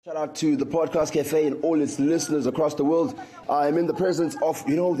Shout out to the Podcast Cafe and all its listeners across the world. I'm in the presence of,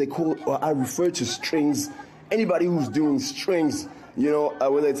 I refer to strings. Anybody who's doing strings,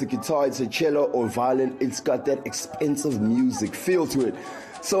 whether it's a guitar, it's a cello or violin, it's got that expensive music feel to it.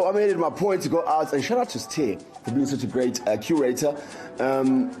 So I made it my point to go out and shout out to Ste for being such a great curator.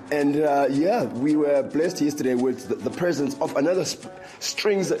 We were blessed yesterday with the presence of another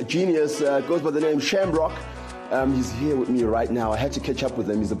strings genius, goes by the name Shamrock. He's here with me right now. I had to catch up with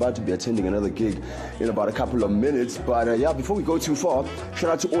him. He's about to be attending another gig in about a couple of minutes. But before we go too far,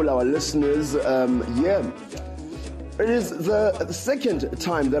 shout out to all our listeners. It is the second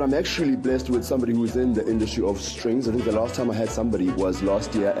time that I'm actually blessed with somebody who's in the industry of strings. I think the last time I had somebody was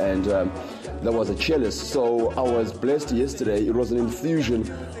last year, and that was a cellist. So I was blessed yesterday. It was an infusion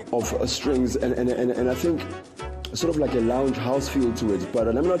of strings, and I think sort of like a lounge house feel to it.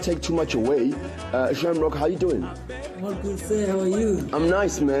 But let me not take too much away. Shamrock, how you doing? All good, sir. How are you? I'm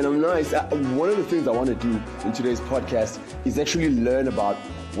nice, man. I'm nice. One of the things I want to do in today's podcast is actually learn about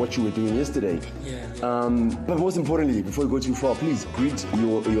what you were doing yesterday. Yeah. But most importantly, before we go too far, please greet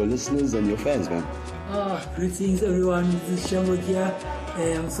your listeners and your fans, man. Greetings, everyone. This is Shamrock here.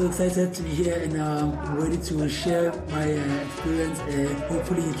 I'm so excited to be here, and I'm ready to share my experience.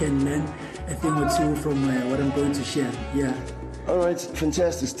 Hopefully, you can learn a thing or two from what I'm going to share. Yeah. All right,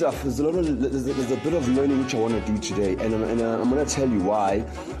 fantastic stuff. There's a bit of learning which I want to do today, and I'm going to tell you why.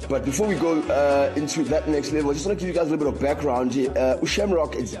 But before we go into that next level, I just want to give you guys a little bit of background here.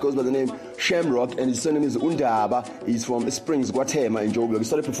 Shamrock, it goes by the name Shamrock, and his surname is Undaba. He's from Springs, Guatemala in Joburg. He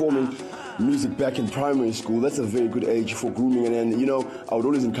started performing music back in primary school. That's a very good age for grooming, and I would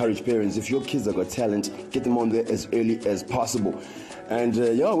always encourage parents, if your kids have got talent, get them on there as early as possible. And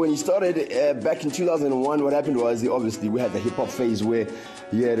when he started back in 2001, what happened was we had the hip hop phase where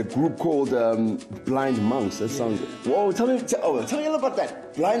he had a group called Blind Monks. That sounds. Whoa! Tell me a little about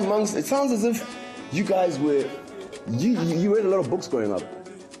that. Blind Monks. It sounds as if you guys were. You read a lot of books growing up.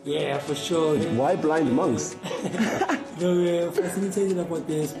 Yeah, for sure. Why Blind Monks? They were fascinated about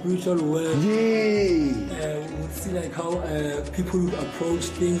the spiritual world. Yeah. We see like how people approach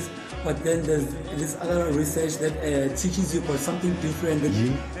things. But then there's this other research that teaches you about something different that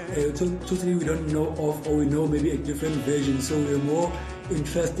totally we don't know of, or we know maybe a different version. So we're more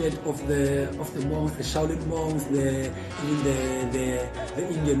interested of the monks, the Shaolin monks, the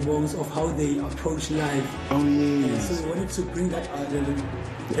Indian monks, of how they approach life. Oh yeah. So we wanted to bring that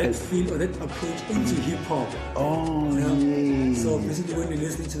feel or that approach into hip hop. Oh yeah. So basically, when you're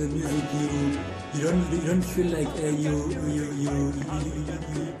listening to the music, you don't feel like you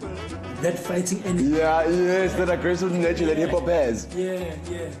that fighting energy. Yeah, yes, that aggressive nature that hip hop has. Yeah.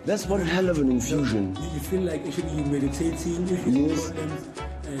 That's one hell of an infusion. You feel like actually you're meditating. Yes.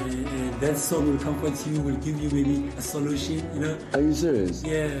 That song will comfort you, will give you maybe a solution. Are you serious?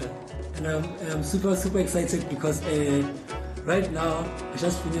 Yeah, and I'm super excited because right now I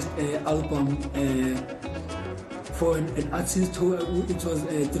just finished an album for an artist who it was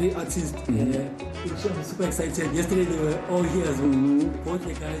 3 artists. Which I'm super excited. Yesterday they were all here as well. Both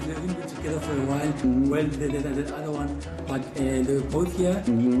the guys, they've been together for a while. Well, the other one, but they were both here.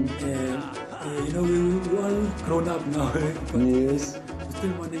 We all grown up now. Yes. We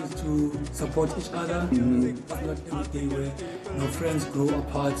still manage to support each other. It's not every day where friends grow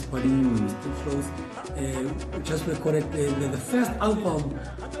apart, but we're still close. We just recorded the first album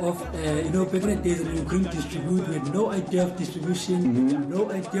of back in the days when you couldn't distribute, with no idea of distribution,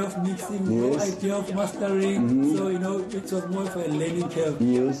 no idea of mixing, no idea of mastering. So it was more of a learning curve.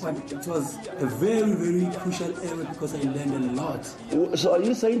 Yes. But it was a very, very crucial era because I learned a lot. So are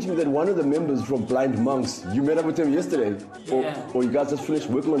you saying to me that one of the members from Blind Monks, you met up with him yesterday? Yeah. Or you guys just finished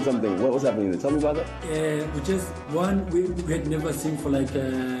working on something? What was happening there? Tell me about that. We had never seen for like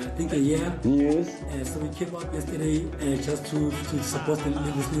I think a year. Yes. So we came up yesterday just to support the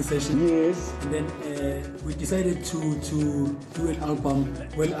listening session. Yes. And then we decided to do an album.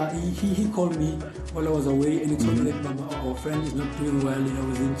 Well, he called me while I was away, and he told me that our friend is not doing well.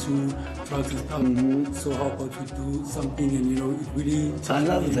 Was into drugs and stuff. So how about we do something? And it really. I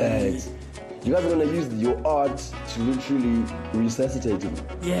love that. You guys are gonna use your art to literally resuscitate him.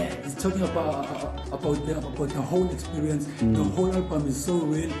 Yeah, he's talking about the whole experience. The whole album is so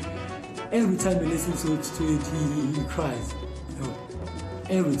real. Every time he listens to it, he cries.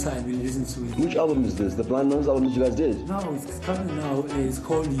 Every time he listens to it. Which album is this? The Blind Monks album that you guys did? No, it's coming now. It's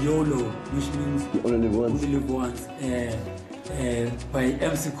called YOLO, which means You only live once. only live once. by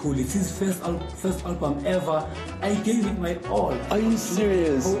MC Cool. It's his first album ever. I gave it my all. Are you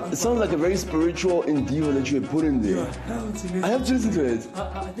serious? It sounds like a very spiritual endeavor that you had put in there. I have to listen to it.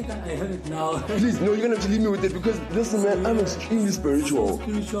 I think I heard it now. Please, no, you're gonna have to leave me with it because listen, man, I'm extremely spiritual. So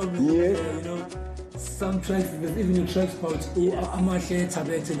spiritual, yeah. You know, some tracks, there's even a track about Amashe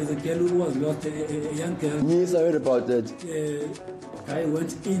Tabete. There's a girl who was lost, a young girl. Yes, I heard about that. Guy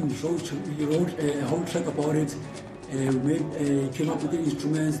went in, he wrote a whole track about it. Came up with the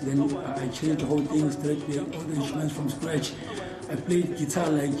instruments, then I changed the whole thing, started all the instruments from scratch. I played guitar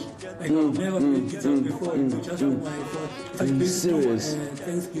like I've never played guitar before, just on my thought. Are you serious?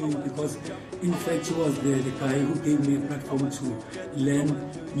 Thanksgiving, because in fact he was the guy who gave me a platform to learn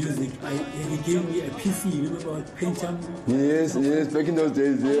music. He gave me a PC, you remember Pentium? Yes, back in those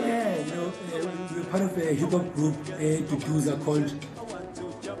days, yeah. Yeah, you know, we were part of a hip hop group, producer called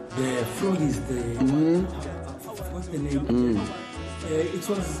the Froggies, what's the name? It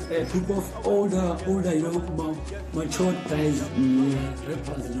was a group of older, you know, mature guys,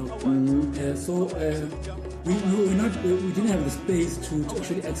 rappers, you know. So we didn't have the space to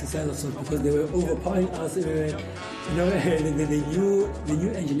actually exercise ourselves because they were overpowering us. You know, the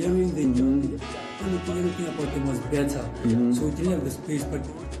new engineering, they knew everything about them was better. So we didn't have the space. But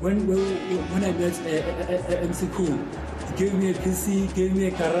when I met MC Cool, he gave me a PC, gave me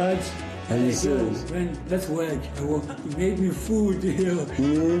a garage. Man, let's work. He made me food, you know.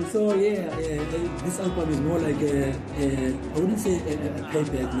 So this album is more like I wouldn't say a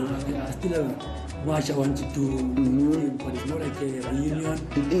payback. No, I still have much I want to do, but it's more like a reunion.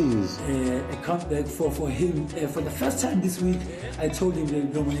 It is a comeback for him. For the first time this week, I told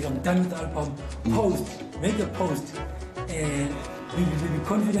him, Dominic, I'm done with the album. Make a post. Be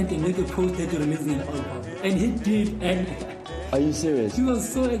confident and make a post that you're releasing an album. And he did. And are you serious? He was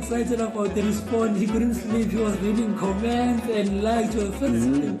so excited about the response. He couldn't sleep. He was reading comments and likes. He's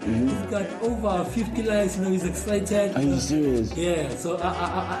got over 50 likes. You know, he's excited. Are you serious? Yeah. So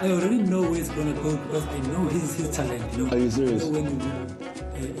I already know where it's gonna go because I know his talent. You know. Are you serious? You know, when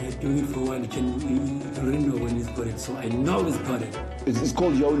you do it for a while, you already know when he's got it. So I know he's got it. It's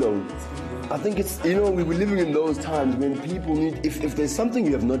called YOLO. I think it's, you know, we were living in those times when people need, if there's something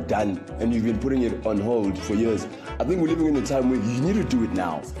you have not done and you've been putting it on hold for years, I think we're living in a time where you need to do it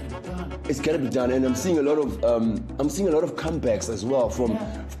now. It's gotta be done, and I'm seeing a lot of comebacks as well from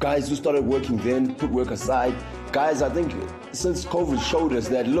guys who started working then, put work aside. Guys, I think since COVID showed us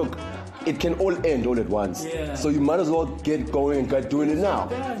that look, it can all end all at once. Yeah. So you might as well get going and get doing it now.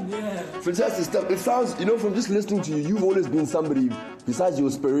 Yeah. Fantastic stuff. It sounds, you know, from just listening to you, you've always been somebody, besides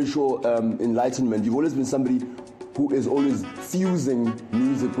your spiritual enlightenment, you've always been somebody who is always fusing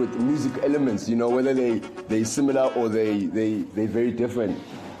music with music elements, you know, whether they're similar or they're very different.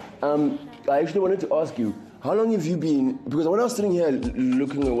 I actually wanted to ask you, how long have you been, because when I was sitting here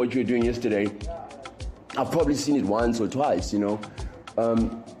looking at what you were doing yesterday, I've probably seen it once or twice, you know.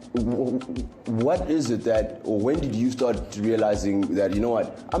 What is it that, or when did you start realizing that, you know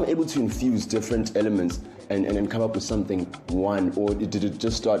what, I'm able to infuse different elements and come up with something one, or did it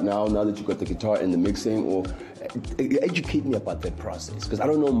just start now that you got the guitar and the mixing, or educate me about that process, because I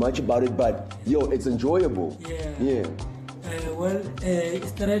don't know much about it, but it's enjoyable. Yeah. It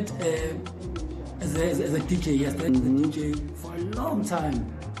started as a DJ. I started as a DJ for a long time.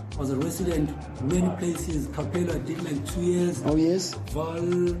 I was a resident many places. Capella did like 2 years. Oh yes. Val,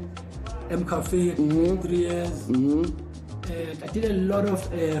 M Cafe 3 years. I did a lot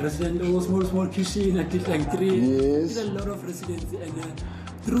of resident, small kitchen. I did like 3 years. Yes. I did a lot of residents, and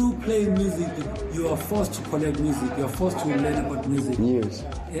through playing music, you are forced to collect music. You are forced to learn about music. Yes.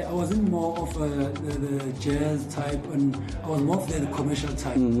 I wasn't more of the jazz type, and I was more of the commercial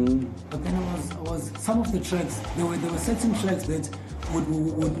type. But then I was some of the tracks. There were certain tracks that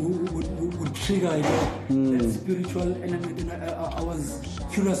would trigger, you know, that spiritual element. And I was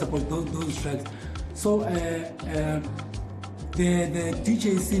curious about those tracks. So the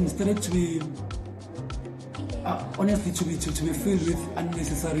DJ scene started to be. Honestly, to be filled with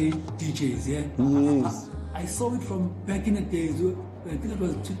unnecessary DJs, Yes. I saw it from back in the days. I think it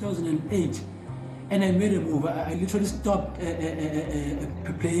was 2008, and I made a move. I literally stopped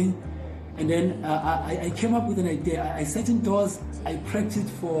playing, and then I came up with an idea. I sat indoors. I practiced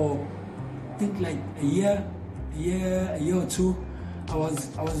for I think like a year or two. I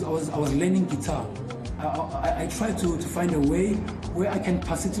was learning guitar. I tried to find a way where I can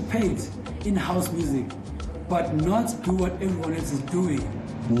participate in house music, but not do what everyone else is doing.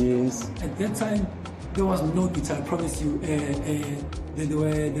 Yes. At that time, there was no guitar. I promise you.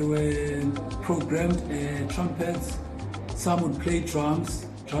 There were programmed trumpets. Some would play drums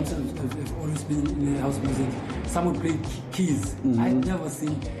drums have always been in the house music. Someone played keys. I'd never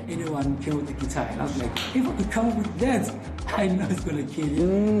seen anyone play with the guitar. And I was like, if I could come up with that, I know it's gonna kill you.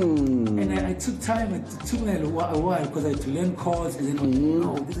 And I took time. It took me a while because I had to learn chords, and then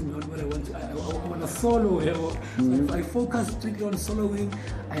no, this is not what I want. I want a solo. So if I focused strictly on soloing,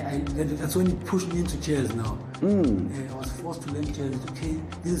 that's when it pushed me into jazz. Now I was forced to learn jazz. Okay,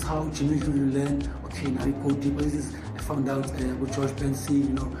 this is how Jimmy should learn. Okay, now you go deeper. I found out with George Benson, you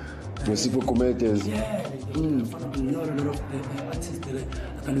know. Reciprocal comedians. Yeah, I found out a lot of artists that I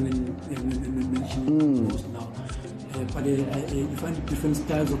can't even mention most now. But you find different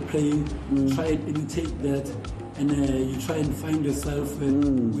styles of playing, try and imitate that, and you try and find yourself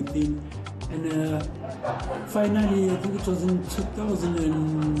within. And finally, I think it was in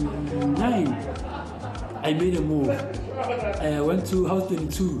 2009, I made a move. I went to House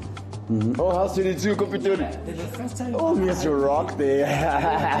 22. Oh, House 22, computer. The first time. Oh, Mr. Rock there. I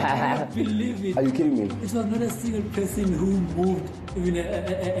can't believe it. Are you kidding me? It was not a single person who moved even a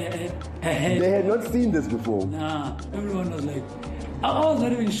head. They had not seen this before. Nah, everyone was like, I was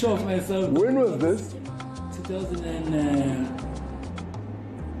not even sure of myself. When was this?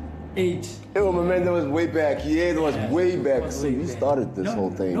 2008. Oh, my man, that was way back. Yeah, that was way back. So you started this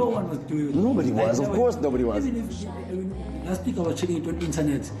whole thing. No one was doing it. Nobody was. Of course nobody was. Even if, last week I was checking it on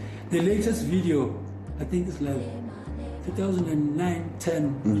internet. The latest video, I think it's like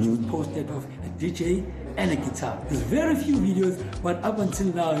 2009-10, which was posted of a DJ and a guitar. There's very few videos, but up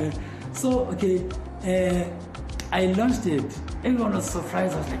until now. So, okay, I launched it. Everyone was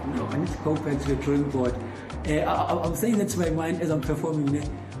surprised. I was like, no, I need to go back to the drawing board. I'm saying that to my mind as I'm performing.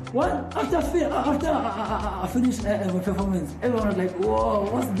 What? After I finished my performance, everyone was like, whoa,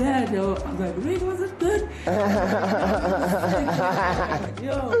 what's that? I was like, really, was it good?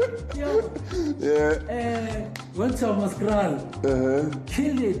 yo. Yeah. Went to Amaskral.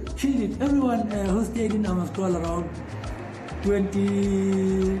 Killed it. Everyone who stayed in Amaskral around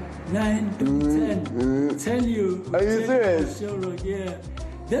 2009, 2010, tell you. Are you serious? Shamrock, yeah.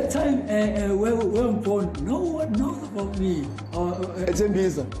 That time, where I'm born, no one knows about me. It's in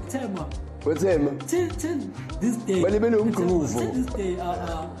Bisa. Tema. What's him? Till this day. But Till this day,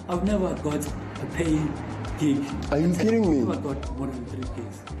 I've never got a paying gig. Are you kidding me? I've never got more than 3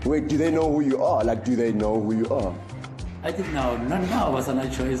 gigs. Wait, do they know who you are? Like, do they know who you are? I think not now was a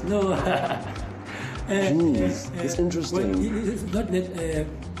choice. No. Jeez, it's interesting. Well, it's not that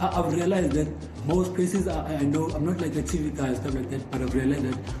I've realized that most places I know, I'm not like a TV guy and stuff like that, but I've realized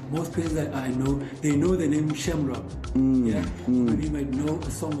that most places I know, they know the name Shamrock. Yeah, maybe you might know a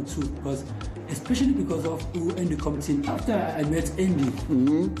song or two, because especially because of who Andy comes in. After I met Andy,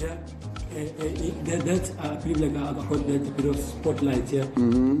 yeah, that I believe like I got that a bit of spotlight, yeah.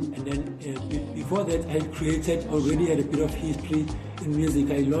 And then before that, I already had a bit of history in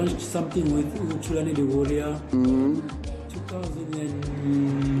music. I launched something with Chulani the Warrior,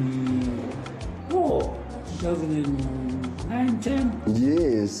 2009, 10.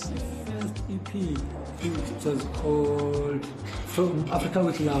 Yes. My first EP, I think it was called From Africa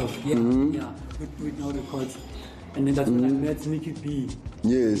with Love. Yeah, with now records. And then that's when I met Nicky B.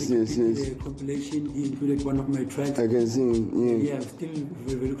 Yes. The compilation, he included one of my tracks. I can sing, Yeah, I'm still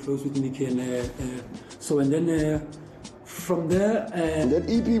very, very close with Nicky. And so, and then from there... that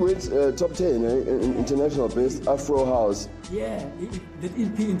EP went top 10, in international best Afro House. Yeah, that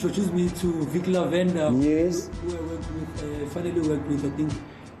EP introduced me to Vic Lavender. Yes. Who I worked with, finally worked with, I think,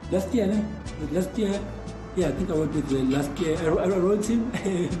 last year, Last year, yeah, I think I worked with last year. I wrote him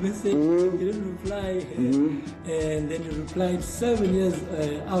a message, he didn't reply, and then he replied 7 years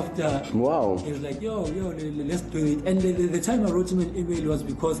after. Wow. He was like, yo, let's do it. And the time I wrote him an email was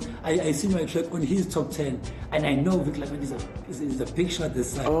because I see my track on his top 10, and I know Vic Lavender is a big shot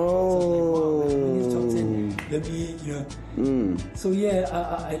this side. Oh. So I was like, his top 10, let me, you know. So yeah,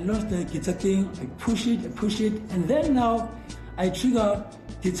 I launched the guitar thing, I push it, and then now I trigger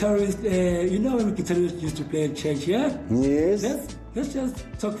guitarist, you know when guitarists used to play at church, yeah? Yes. Let's just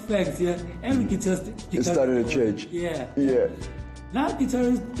talk facts, yeah? Every guitarist started at church. Yeah. Now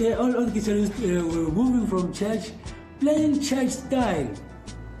guitarists, all the guitarists were moving from church, playing church style.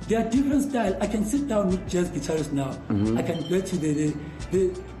 They are different style. I can sit down with jazz guitarists now. I can play to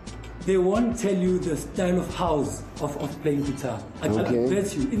they won't tell you the style of house of playing guitar. I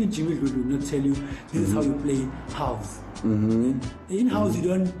bet you, even Jimmy will not tell you this is how you play house. In house, you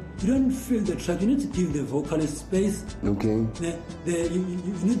don't fill the track. You need to give the vocalist space. Okay. You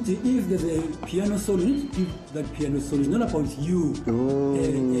need to, if there's a piano solo, you need to give that piano solo. It's not about you. If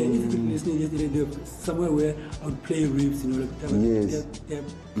you listening yesterday, there was somewhere where I would play riffs, you know, like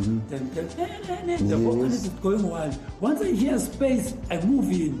the vocalist is going wild. Once I hear space, I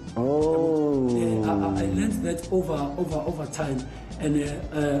move in. I learned that over time. And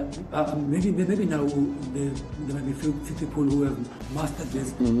maybe now there might be few people who have mastered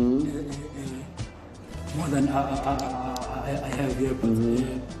this more than I have here. But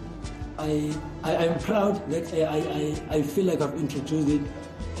I'm proud that I feel like I've introduced it,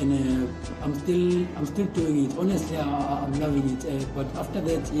 and I'm still doing it. Honestly, I'm loving it. But after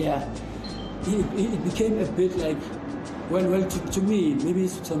that, it became a bit like. Well, to me, maybe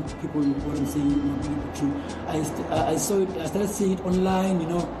some people what I'm saying not really true. I saw it. I started seeing it online. You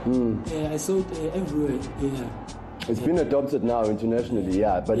know, I saw it everywhere. Yeah. It's been adopted now internationally,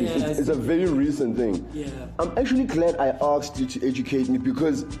 but it's a very recent thing. Yeah. I'm actually glad I asked you to educate me,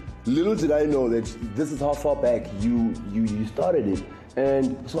 because little did I know that this is how far back you started it.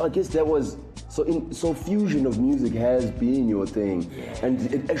 And so I guess that was so fusion of music has been your thing, and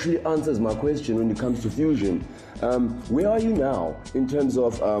it actually answers my question when it comes to fusion. Where are you now in terms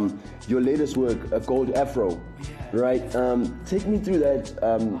of your latest work, Gold Afro, right? Take me through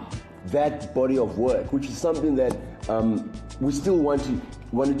that body of work, which is something that we still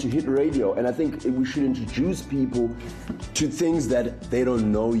wanted to hit radio, and I think we should introduce people to things that they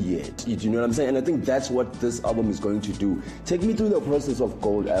don't know yet. Do you know what I'm saying? And I think that's what this album is going to do. Take me through the process of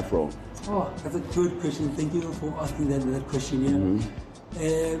Gold Afro. Oh, that's a good question. Thank you for asking that question.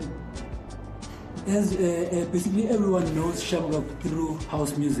 As basically everyone knows Shamrock through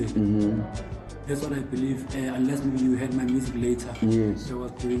house music. That's what I believe. Unless maybe you heard my music later. Yes. So I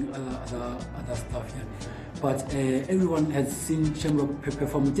was doing other stuff here. But everyone has seen Shamrock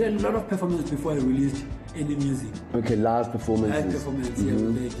perform. There are a lot of performances before I released any music. Okay, live performances. Live performances,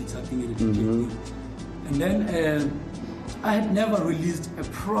 with the guitar thing and the DJ thing. And then I had never released a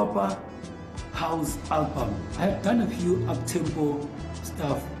proper house album. I have done a few up-tempo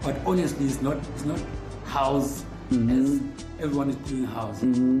stuff, but honestly, it's not house as everyone is doing house.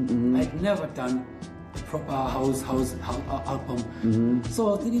 I'd never done a proper house album. So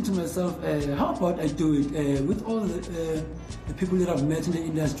I was thinking to myself, how about I do it with all the people that I've met in the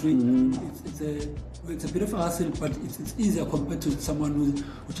industry. It's a bit of a hassle, but it's easier compared to someone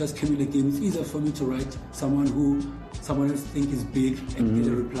who just came in the game. It's easier for me to write someone else think is big and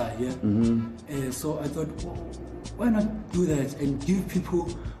get a reply. So I thought, why not do that and give people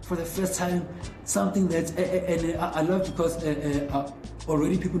for the first time something that and I love, because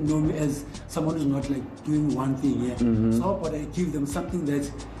already people know me as someone who's not like doing one thing. So how about I give them something that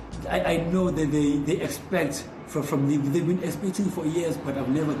I know that they expect from me. They've been expecting for years, but I've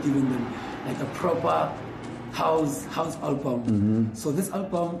never given them like a proper house album. So this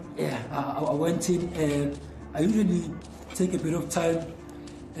album, I went in. I usually take a bit of time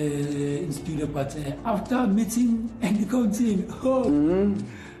in studio, but after meeting and counting,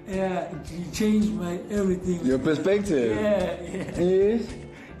 it changed my everything. Your perspective.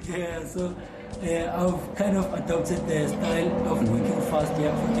 Yes. So I've kind of adopted the style of working fast,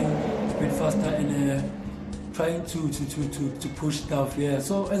 working a bit faster and trying to push stuff.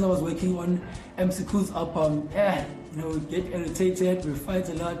 So as I was working on MC Cool's album, get irritated, we fight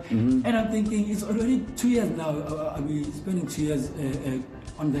a lot, and I'm thinking it's already 2 years now. I'll be spending 2 years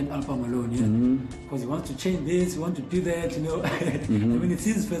on that album alone, because he wants to change this, he wants to do that, I mean, it's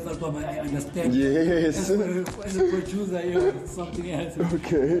his first album, I understand. Yes. As a producer, it's something else.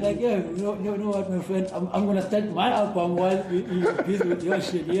 Okay. Like, you know what, my friend, I'm gonna start my album while you're busy with your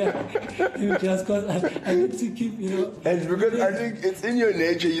shit, just because I need to keep, And because I think it's in your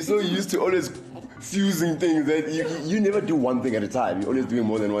nature, you're so used to always fusing things that you never do one thing at a time. You're always doing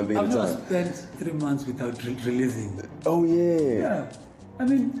more than one thing at a time. I've spent 3 months without releasing. Oh yeah. I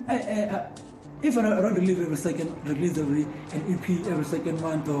mean, if I don't release an EP every second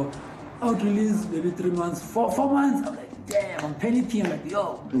month, or I would release maybe 3 months, 4 months. I'm like, damn, I'm panicking. I'm like,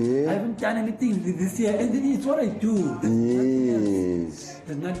 I haven't done anything this year, and it's what I do. I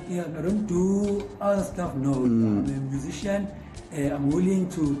don't do other stuff. No, I'm a musician. I'm willing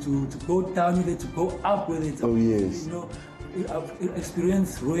to go down with it, to go up with it. Oh yes. I've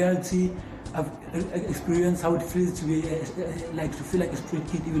experienced royalty. I've experienced how it feels to be to feel like a street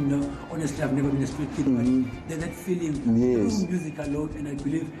kid, even though honestly I've never been a street kid. But that feeling through music alone, and I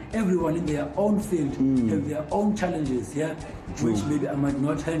believe everyone in their own field have their own challenges, which maybe I might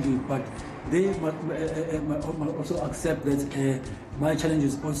not handle, but they might also accept that my challenge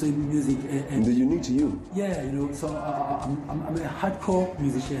is also in music. And they're unique to you. Yeah, so I'm a hardcore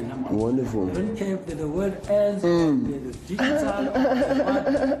musician. Wonderful. I don't care if the world ends, the digital,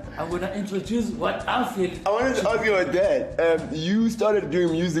 I'm going to introduce what I feel. I wanted to ask you about that. You started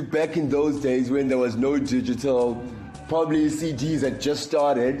doing music back in those days when there was no digital, probably CDs had just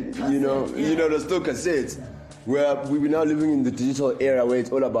started, there's still cassettes. Where we're now living in the digital era where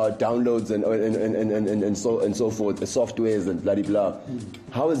it's all about downloads and so forth, the softwares and blah blah.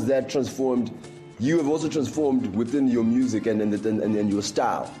 How has that transformed? You have also transformed within your music and your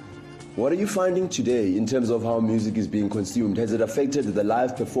style. What are you finding today in terms of how music is being consumed? Has it affected the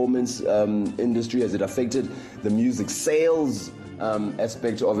live performance industry? Has it affected the music sales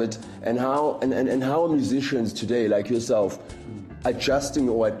aspect of it? And how are musicians today, like yourself, adjusting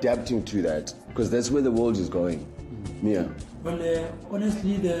or adapting to that? Because that's where the world is going. Yeah. Well,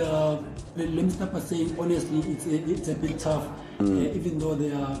 honestly, let me start by saying, honestly, it's a bit tough, even though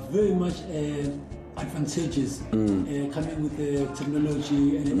there are very much advantages coming with the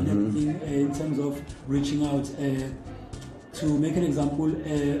technology and everything in terms of reaching out. To make an example,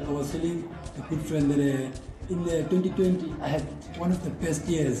 I was telling a good friend that in 2020 I had one of the best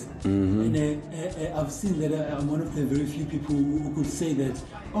years, and I've seen that I'm one of the very few people who could say that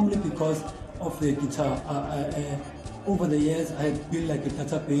only because of the guitar. Over the years, I have built like a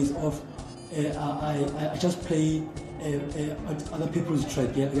database of I just play other people's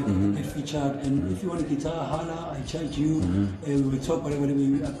track, get featured, and if you want a guitar, holla, I charge you, we will talk whatever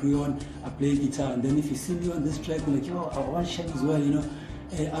we agree on, I play guitar, and then if you see me on this track, you're like, I want to share as well,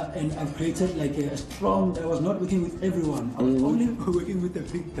 and I've created like a strong, I was not working with everyone, I was only working with the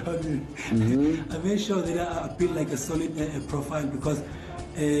big dog. I made sure that I built like a solid profile, because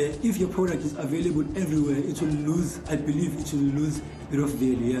if your product is available everywhere, it will lose, I believe it will lose a bit of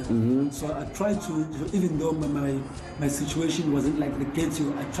value. Yeah? So I tried to, even though my situation wasn't like the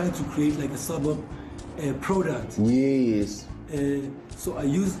ghetto, I tried to create like a suburb product. Yes. So I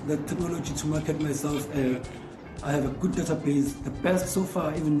use the technology to market myself. I have a good database. The best so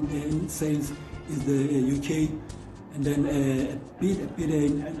far, even in sales, is the UK, and then a bit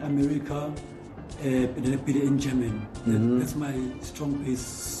in America. But then a bit in German. That's my strong base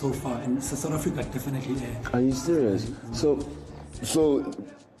so far, and South Africa definitely. Are you serious? So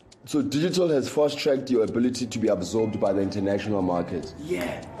digital has fast-tracked your ability to be absorbed by the international market.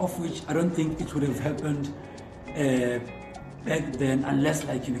 Yeah, of which I don't think it would have happened back then, unless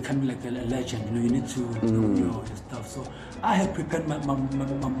like you become like a legend. You need to know your stuff. So I have prepared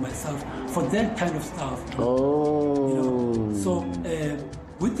myself for that kind of stuff. So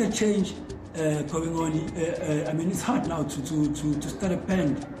with the change going on, I mean, it's hard now to start a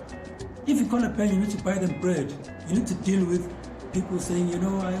band. If you call a band, you need to buy them bread. You need to deal with people saying,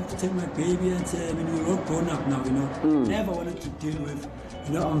 I have to take my baby, and we're all grown up now, Never wanted to deal with,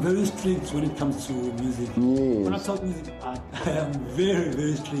 I'm very strict when it comes to music. Yes. When I talk music, I am very,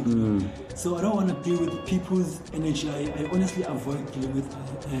 very strict. So I don't want to deal with people's energy. I honestly avoid dealing with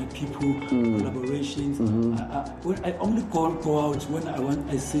people, collaborations. I only go out when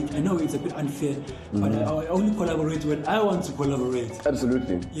I sing. I know it's a bit unfair, but I only collaborate when I want to collaborate.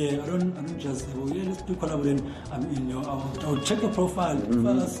 Absolutely. Yeah, I don't just say, let's do collaborate. I'll check the profile. If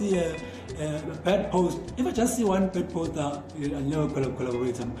I see a bad post, if I just see one bad post, I'll never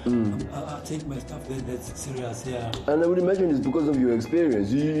collaborate. I'll take my stuff that's serious. Yeah. And I would imagine it's because of your experience.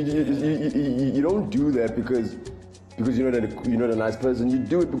 You don't do that because you're not a nice person. You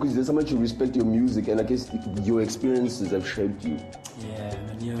do it because there's so much you respect your music, and I guess your experiences have shaped you. Yeah,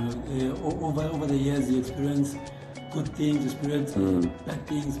 and over the years, you experience good things, bad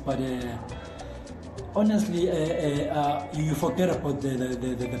things, but honestly, you forget about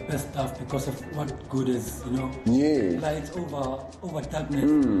the best stuff because of what good is, Yeah. Light over darkness.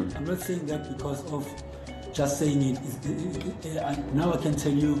 I'm not saying that because of just saying it. Now I can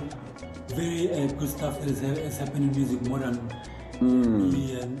tell you very good stuff that is happening in music more than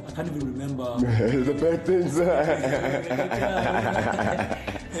me, and I can't even remember the bad things.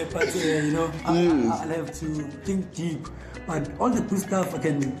 But I'll have to think deep. But all the good stuff I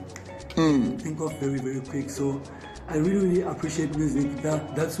can think of very, very quick. So I really, really appreciate music.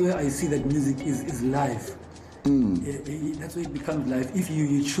 That's where I see that music is live. That's where it becomes live if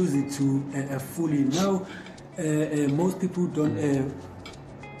you choose it to fully. Now most people don't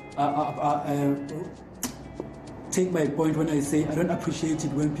take my point when I say I don't appreciate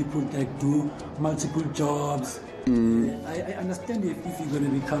it when people like do multiple jobs. I understand if you're going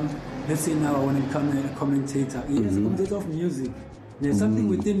to become, let's say now I want to become a commentator. Yes, a commentator of music. There's something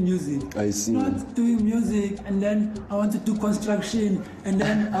within music. I see. Not doing music and then I want to do construction and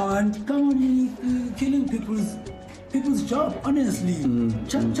then I want, come on, you're killing people's job, honestly.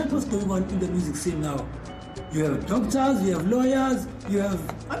 Check what's going on in the music scene now. You have doctors, you have lawyers, you have,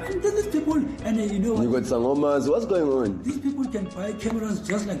 these people, and you know what? You got sangomas, what's going on? These people can buy cameras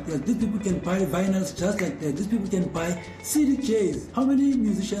just like that. These people can buy vinyls just like that. These people can buy CDJs. How many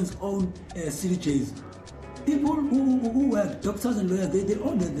musicians own CDJs? People who work, doctors and lawyers, they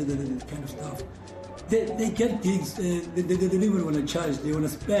own that kind of stuff. They get gigs, they don't even want to charge, they want to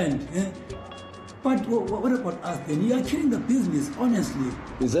spend. But what about us then? You are killing the business, honestly.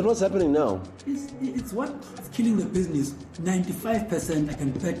 Is that what's happening now? It's what's killing the business. 95%, I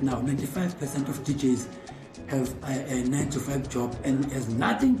can bet now, 95% of DJs have a 9-to-5 job and it has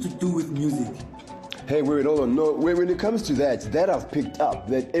nothing to do with music. Hey, wait, hold on. No, when it comes to that I've picked up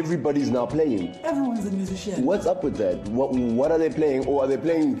that everybody's now playing. Everyone's a musician. What's up with that? What are they playing? Or are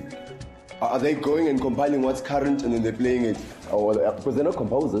they going and compiling what's current and then they're playing it? Because they're not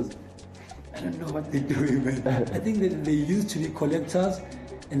composers. I don't know what they're doing, man. I think that they used to be collectors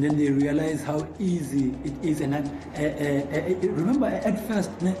and then they realize how easy it is. And remember at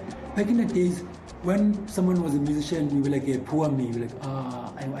first, back in the days, when someone was a musician, you were like a poor me. You were like,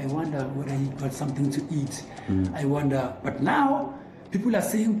 I wonder whether he got something to eat. I wonder. But now, people are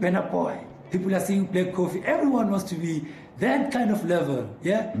saying Penna Boy. People are saying Black Coffee. Everyone wants to be that kind of level.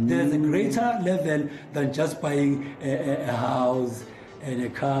 Yeah, there's a greater level than just buying a house and a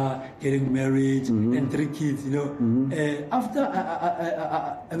car, getting married, and 3 kids. You know, after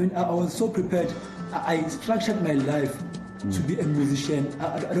I was so prepared. I structured my life to be a musician.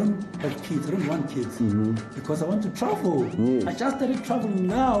 I don't have kids. I don't want kids because I want to travel. I just started traveling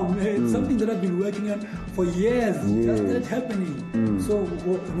now. It's something that I've been working on for years. It just started happening. So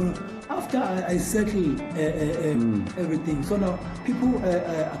after I settle everything, so now people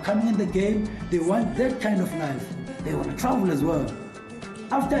are coming in the game. They want that kind of life. They want to travel as well.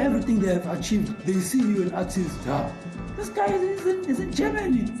 After everything they have achieved, they see you an artist. This guy is in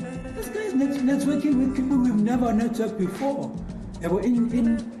Germany. This guy is networking with people we've never networked before.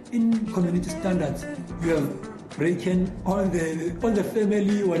 In community standards, you have breaking all the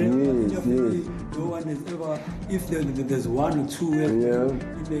family, whatever in your family. No one has ever. If there's one or two in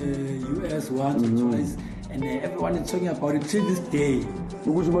the US, once or twice, and everyone is talking about it till this day.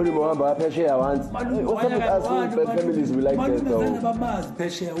 What's up with us families we like that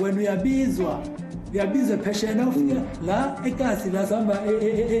though? When we are busy phesheya na ufika la ekasi la samba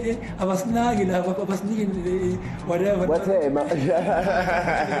abasinaki la abasiniki whatever wathema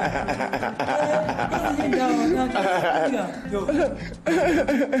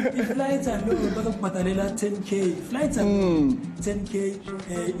flights are low bazokubhadalela 10k flights are 10k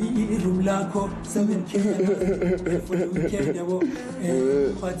i-room lakho 7k for the weekend yabo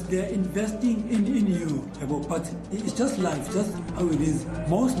but they're investing in you yabo but it's just life, just how it is.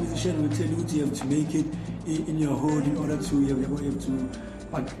 Most musicians will tell you you have to make it in your hood in order to you have to,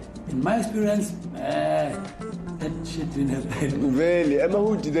 but in my experience that shit didn't happen. Really?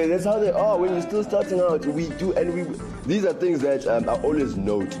 That's how they are when you're still starting out. We do, and these are things that I always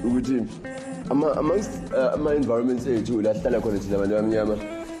note amongst my environment too.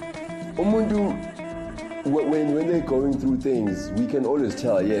 When they're going through things, we can always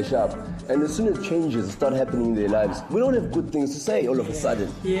tell, sharp. And as soon as changes start happening in their lives, we don't have good things to say all of a sudden.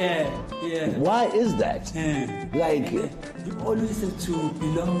 Yeah. Why is that? Like, you always have to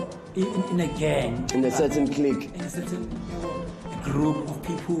belong in a gang. In a certain clique. In a certain group of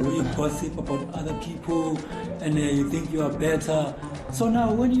people where you gossip about other people and you think you are better. So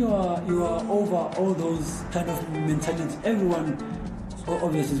now when you are over all those kind of mentalities, everyone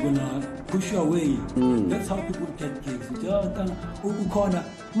obviously is gonna push you away. That's how people get gigs.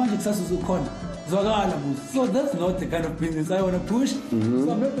 So that's not the kind of business I want to push. So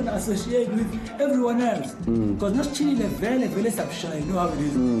I'm not going to associate with everyone else. Because not chilling very subshy. You know how it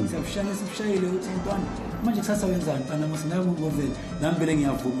is. Subshy, manje kusasa wenzani kana musinamu ngovela nambele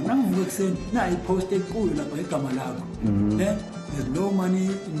ngiyavuma nangivuka ekseni nayi post enkulu lapha igama lakho. There's no money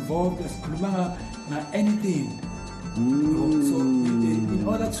involved, there's anything. So in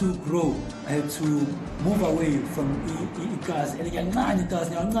order to grow, I had to move away from cars. That's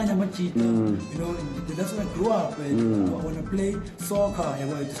when I grew up. I want to play soccer. I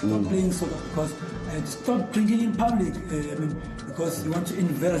wanted to stop playing soccer because I had to stop drinking in public. Because you want to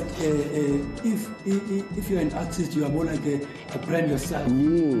invest. If you're an artist, you are more like a brand yourself.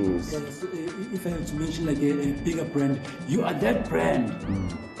 Yes. If I have to mention like a bigger brand, you are that brand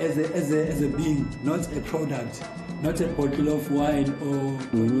as a being, not a product. Not a bottle of wine or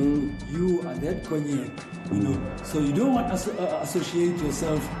cognac. You are that cognac. you know. So you don't want to associate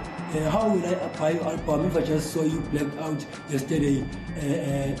yourself. How will I buy your album if I just saw you blacked out yesterday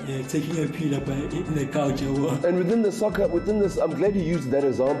taking a pill up in the couch? And within the soccer, I'm glad you used that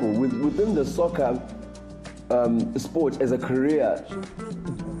example. Within the soccer sport as a career,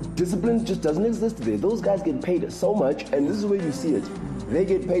 discipline just doesn't exist today. Those guys get paid so much, and this is where you see it. They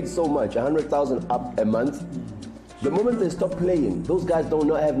get paid so much, 100,000 up a month. The moment they stop playing, those guys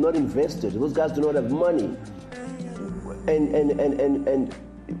have not invested. Those guys do not have money. And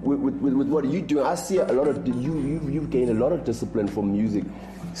with what you do, I see a lot of you've gained a lot of discipline from music.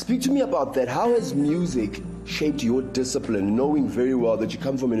 Speak to me about that. How has music shaped your discipline, knowing very well that you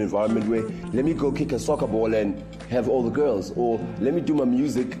come from an environment where let me go kick a soccer ball and have all the girls, or let me do my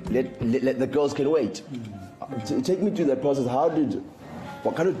music, let the girls can wait. Take me through that process.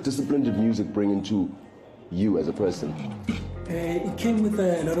 What kind of discipline did music bring into you as a person? It came with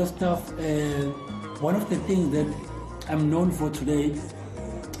a lot of stuff. One of the things that I'm known for today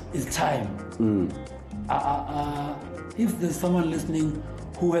is time. If there's someone listening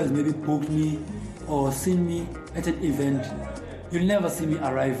who has maybe booked me or seen me at an event, you'll never see me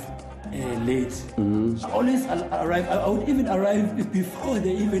arrive late. I always arrive. I would even arrive before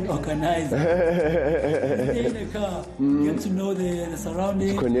they even organize. Stay in the car, get to know the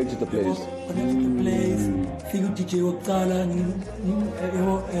surroundings, connect to the place. Figure DJ Waktala.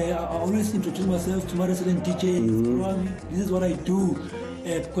 I always introduce myself to my resident DJ. This is what I do.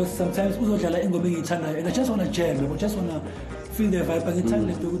 Because sometimes and I just want to jam, I just want to feel the vibe.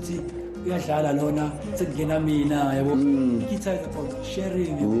 Guitar is about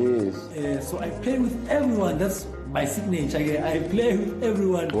sharing. Yes. So I play with everyone. That's my signature. I play with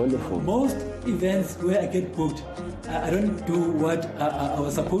everyone. Wonderful. Most events where I get booked, I don't do what I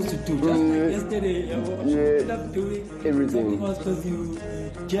was supposed to do. Just like yesterday, I stop doing everything. Because you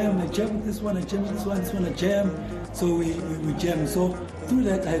jam. I jam with this one. I jam with this one. This one I jam. So we jam. So through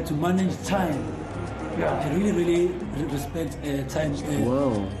that, I had to manage time. I really respect time.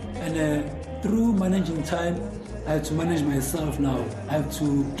 Wow. And through managing time, I have to manage myself now. I have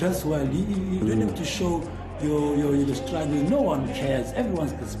to dress well. You don't have to show your struggles. No one cares.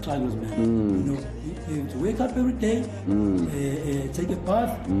 Everyone's got struggles, man. You know, you have to wake up every day, take a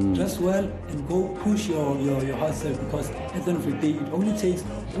bath, dress well, and go push your hard self. Because at the end of the day, it only takes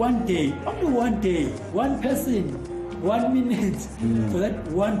one day, one person. 1 minute for that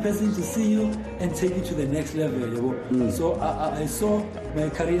one person to see you and take you to the next level. So I saw my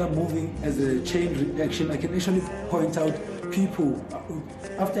career moving as a chain reaction. I can actually point out people.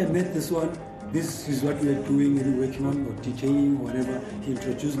 After I met this one, this is what we are doing, we're working on, or DJing, or whatever. He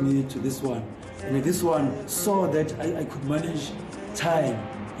introduced me to this one. And this one saw that I could manage time.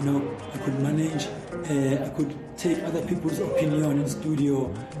 I could manage, I could take other people's opinion in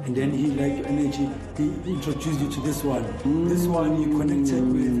studio, and then he liked your energy. He introduced you to this one. This one you connected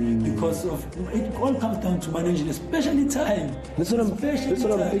with because of it. All comes down to managing, especially time. That's what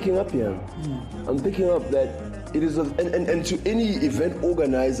I'm picking up here. I'm picking up that it is, and to any event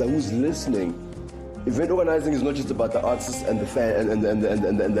organizer who's listening, event organizing is not just about the artists and the fan and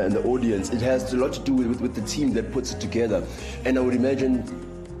the audience. It has a lot to do with the team that puts it together. And I would imagine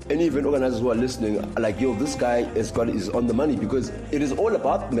any event organizers who are listening are like, yo, this guy is on the money, because it is all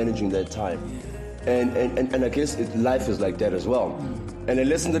about managing that time. And I guess life is like that as well. And a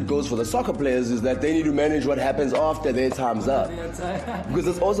lesson that goes for the soccer players is that they need to manage what happens after their time's up. Because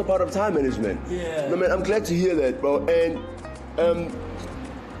it's also part of time management. Yeah. No, man, I'm glad to hear that, bro. And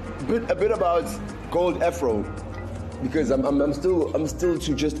a bit about Gold Afro, because I'm still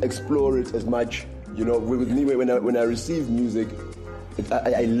to just explore it as much. With me, when I receive music,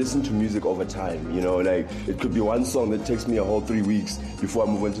 I listen to music over time. Like it could be one song that takes me a whole 3 weeks before I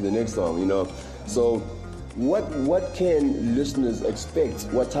move on to the next song. So what can listeners expect?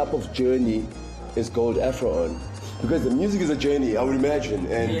 What type of journey is Gold Afro on? Because the music is a journey, I would imagine.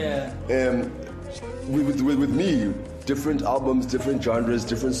 And with me, different albums, different genres,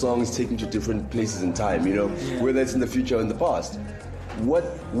 different songs taken to different places in time, whether it's in the future or in the past. Where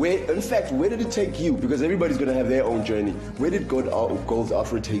did it take you? Because everybody's going to have their own journey. Where did Gold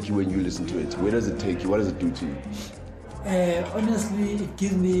Afro take you when you listen to it? Where does it take you? What does it do to you? Honestly, it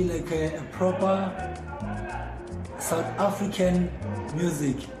gives me like a proper South African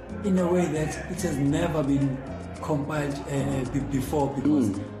music in a way that it has never been compiled before,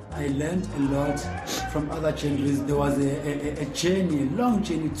 because I learned a lot from other genres. There was a journey, a long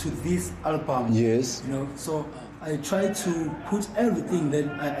journey to this album. Yes. So I try to put everything that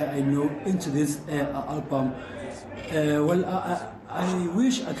I know into this album. I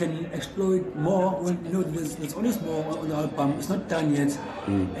wish I can explore it more. There's always more on the album. It's not done yet.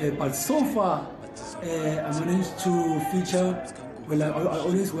 But so far, I managed to feature. Well, I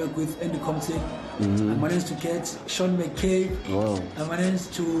always work with Andy Compton. I managed to get Sean McKay. Wow. I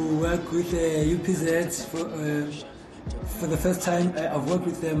managed to work with UPZ for the first time. I've worked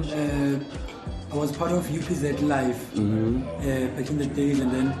with them. I was part of UPZ Live back in the days,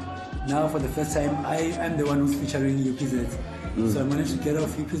 and then now for the first time, I'm the one who's featuring UPZ. So I managed to get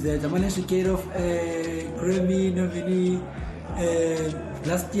off UPZ. I managed to get off Grammy nominee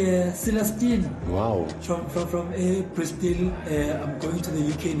last year, Celestine. Wow. From Bristol. I'm going to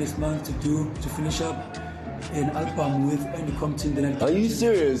the UK next month to finish up an album with Andy Compton. Are you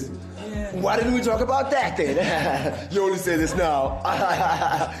serious? Yeah. Why didn't we talk about that then? You only say this now.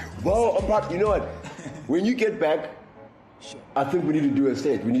 Well, you know what? When you get back, I think we need to do a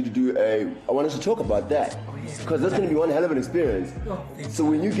set. We need to do I want us to talk about that. Because that's going to be one hell of an experience. So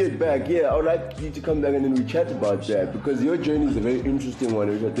when you get back, I would like you to come back and then we chat about that. Because your journey is a very interesting one,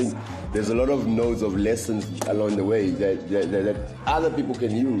 which I think there's a lot of notes of lessons along the way that other people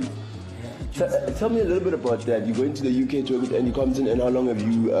can use. Tell me a little bit about that. You going to the UK to work with Andy Compton, and how long have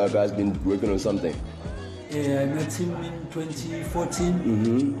you guys been working on something? I met him in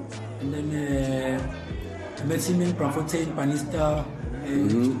 2014, and then I met him in Braamfontein, Banista,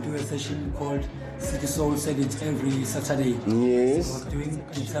 to do a session called City Soul Said It every Saturday. Yes. So I was doing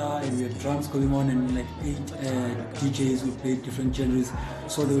guitar and we had drums going on, and like 8 DJs who played different genres.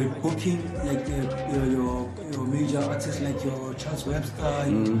 So they were booking like your major artists like your Charles Webster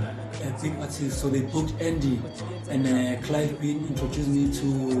and big artists. So they booked Andy, and Clive Bean introduced me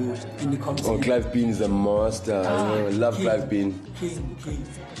to Andy Compton. Oh, Clive Bean is a master. I love King, Clive Bean. King.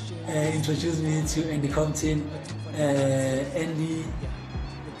 Introduced me to Andy Compton. Andy.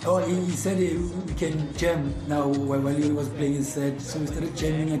 Oh, he said we can jam now while he was playing his set. So we started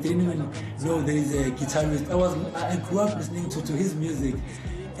jamming. I didn't even know there is a guitarist. I grew up listening to his music,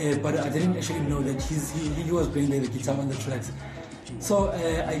 but I didn't actually know that he was playing the guitar on the tracks. So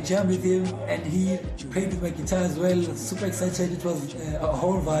I jammed with him, and he played with my guitar as well. Super excited. It was a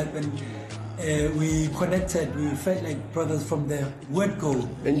whole vibe, and we connected. We felt like brothers from the word go.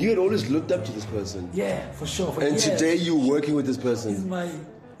 And you had always looked up to this person. Yeah, for sure. And today you're working with this person.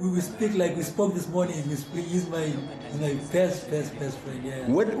 We speak like we spoke this morning. He's my best friend. Yeah.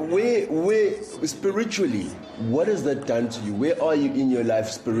 Where spiritually, what has that done to you? Where are you in your life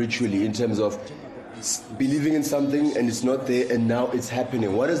spiritually in terms of believing in something and it's not there and now it's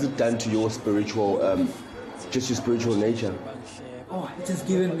happening? What has it done to your spiritual, just your spiritual nature? Oh, it has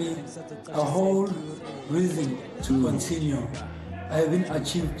given me a whole reason to continue. I haven't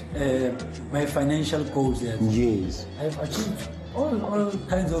achieved my financial goals yet. Yes. I have achieved all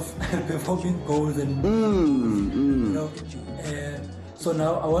kinds of performing goals and you know. So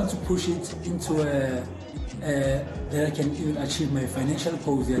now I want to push it into that I can even achieve my financial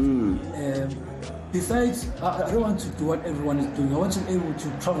goals yet. Besides, I don't want to do what everyone is doing. I want to be able to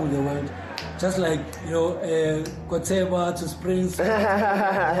travel the world, just like Guatemala to Springs.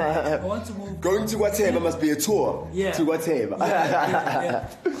 I want to move. Going to Guatemala must be a tour. Yeah. To Guatemala.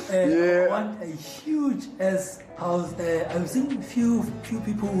 I want a huge house. I've seen few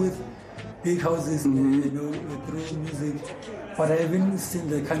people with big houses, through music, but I haven't seen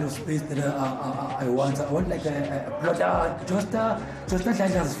the kind of space that I want. I want like a brother, Joseph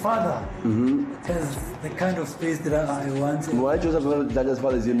Dada's father has the kind of space that I want. Why Joseph Dada's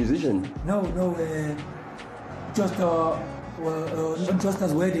father is a musician? No, just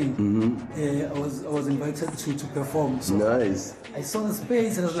as wedding, I was invited to perform. So nice. I saw the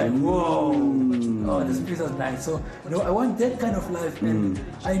space and I was like, whoa, the space was nice. So I want that kind of life, and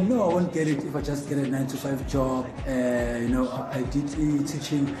I know I won't get it if I just get a 9-to-5 job. I did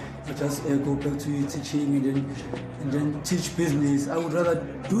teaching. I just go back to teaching and then teach business. I would rather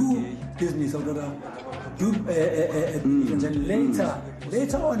do business. I would rather do and then later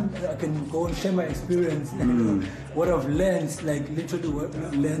on I can go and share my experience, what I've learned, like literally what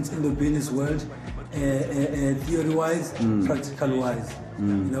I've learned in the business world, theory wise, practical wise.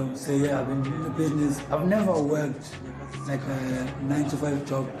 Say I've been in the business. I've never worked like a 9-to-5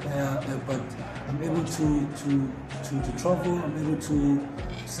 job, but I'm able to travel. I'm able to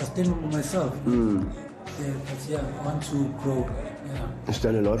sustain myself. I want to grow. Yeah. It's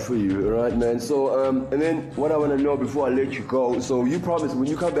done a lot for you, right, man? So, and then what I want to know before I let you go, so you promised when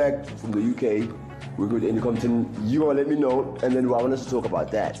you come back from the UK, we're going to Andy Compton, you want to let me know, and then I want us to talk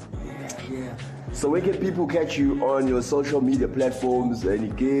about that. Yeah. So where can people catch you on your social media platforms, any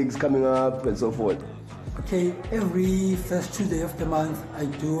gigs coming up, and so forth? Okay, every first Tuesday of the month, I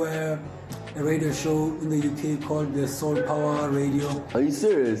do a radio show in the UK called the Soul Power Radio. Are you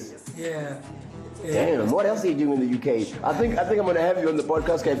serious? Yeah. Damn, what else are you doing in the UK? I think I'm gonna have you on the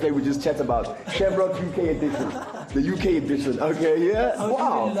podcast cafe. We just chat about Shamrock UK edition, the UK edition. Okay, yeah. I would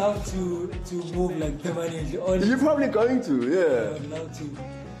really love to move like permanently. You're probably going to, yeah. I would love to.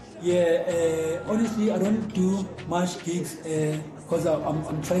 Yeah, honestly, I don't do much gigs because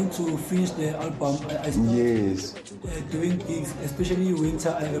I'm trying to finish the album. I started doing gigs, especially winter.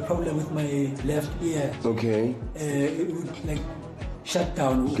 I have a problem with my left ear. Okay. It would like shut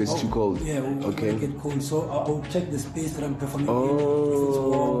down. It gets too cold. Yeah, okay. It get cold. So I'll check the space that I'm performing in. If it's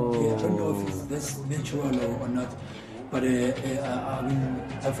warm. Yeah, I don't know if that's natural or not. But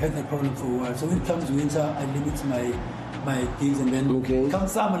I've had that problem for a while. So when it comes winter, I limit my gigs, and then come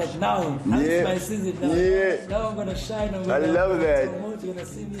summer, like now it's my season now. Now I'm gonna shine. I love that. You're gonna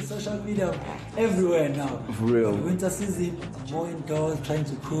see me social media everywhere now. For real. But winter season, more indoors, trying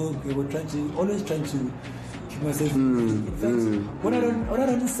to cook. Always trying to keep myself. In fact, when I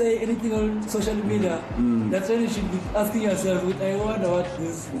don't say anything on social media, that's when you should be asking yourself, I wonder what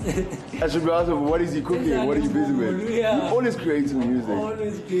this. I should be asking, what is he cooking? What are you busy with? Yeah. You're always creating music.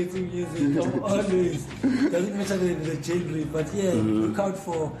 Always creating music. I'm always. Doesn't matter the genre, but look out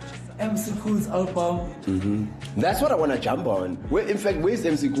for MC Cool's album. That's what I want to jump on. In fact, where's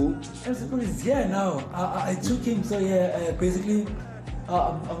MC Cool? MC Cool is here now. I took him, so basically.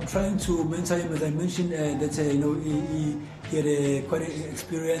 I'm trying to mentor him, as I mentioned, that he had quite an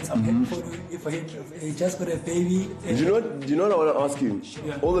experience. I'm happy for him. He just got a baby. Do you know what I want to ask you?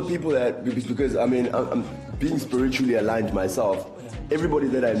 Yeah. All the people because I mean, I'm being spiritually aligned myself. Everybody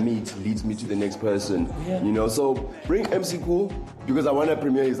that I meet leads me to the next person. Yeah. So bring MC Cool because I want to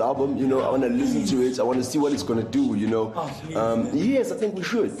premiere his album. I want to listen to it. I want to see what it's gonna do. Yes, I think we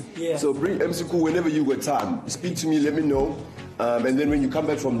should. Yeah. So bring MC Cool whenever you got time. Speak to me. Let me know. And then when you come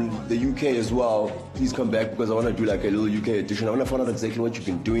back from the UK as well, please come back because I want to do like a little UK edition. I want to find out exactly what you've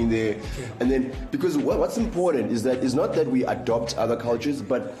been doing there. Okay. And then, because what's important is that it's not that we adopt other cultures,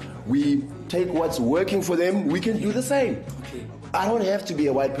 but we take what's working for them, we can do the same. Okay. I don't have to be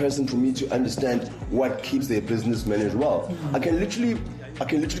a white person for me to understand what keeps their businessmen as well. I can literally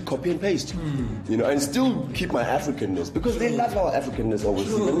copy and paste, and still keep my Africanness because they love our Africanness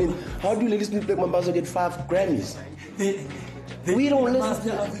overseas. I mean, how do ladies like Mambazo get 5 Grammys? We don't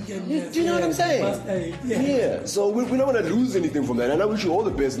listen. Do you know what I'm saying? Yeah. So we don't want to lose anything from that. And I wish you all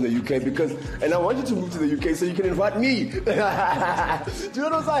the best in the UK and I want you to move to the UK so you can invite me. Do you know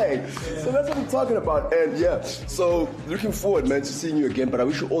what I'm saying? Yeah. So that's what I'm talking about. And so looking forward, man, to seeing you again. But I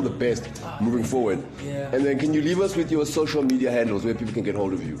wish you all the best moving forward. Yeah. And then can you leave us with your social media handles where people can get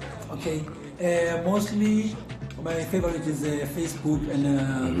hold of you? Okay. Mostly. My favorite is Facebook and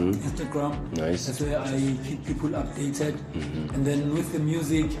Instagram. Nice. That's where I keep people updated. And then with the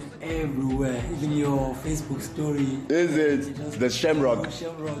music everywhere, even your Facebook story. Is it? The Shamrock.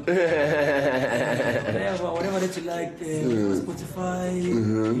 Shamrock. whatever that you like. Spotify.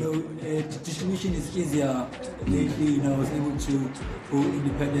 Distribution is easier. Lately, I was able to go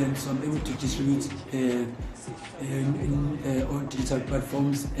independent, so I'm able to distribute on digital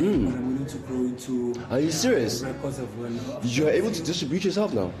platforms, and I'm willing to grow into. Are you serious? Records of you are able to distribute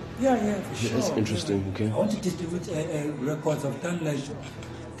yourself now? Yeah, for sure. That's interesting. Okay. I want to distribute records. I've done I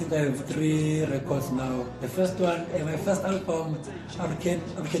think I have 3 records now. The first one, my first album, African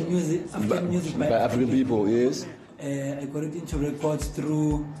music by African people. Yes. I got it into records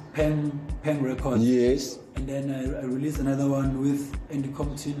through Pen Records. Yes. And then I released another one with Andy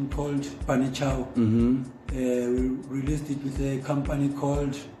Compton called Bunny Chow. We released it with a company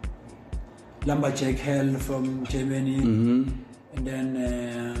called Lumberjack Hell from Germany. And then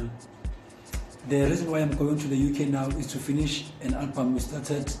the reason why I'm going to the UK now is to finish an album we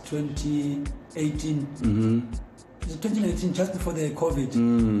started 2018. 2019, just before the COVID.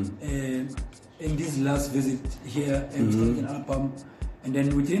 In this last visit here, and we started an album. And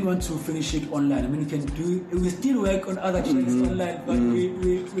then we didn't want to finish it online. I mean, we still work on other tracks online, but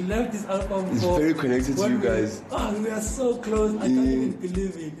we left this album it's very connected to you guys. We are so close, I can't even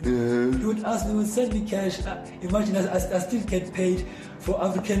believe it. You would ask me, would send me cash. Imagine I still get paid for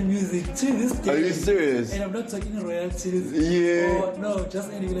African music to this day. Are you serious? And I'm not talking royalties. Yeah. Or, no,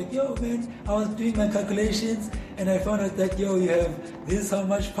 just anyway, like, yo, man, I was doing my calculations and I found out that, yo, you have this, how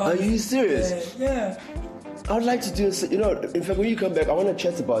much pounds. Are you serious? Yeah. I would like to do, in fact, when you come back, I want to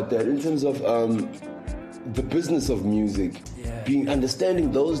chat about that in terms of the business of music,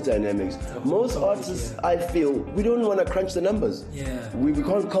 understanding those dynamics. Most artists, I feel, we don't want to crunch the numbers. Yeah. We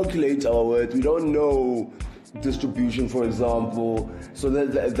can't calculate our worth. We don't know distribution, for example. So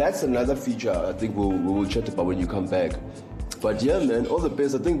that's another feature I think we will chat about when you come back. But yeah, man, all the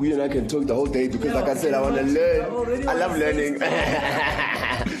best. I think we and I can talk the whole day because, like I said, I want to learn. I love learning.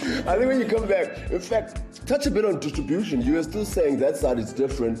 I think when you come back, in fact, touch a bit on distribution. You are still saying that side is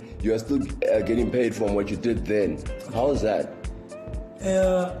different. You are still getting paid from what you did then. How is that?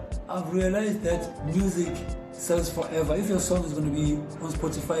 I've realized that music sells forever. If your song is going to be on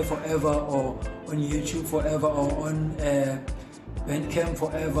Spotify forever, or on YouTube forever, or on Bandcamp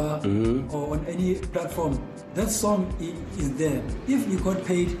forever, or on any platform, that song is there. If you got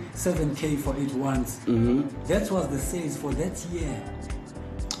paid 7K for it once, that was the sales for that year.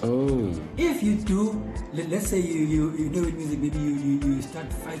 Oh. If you do, let's say you know with music, maybe you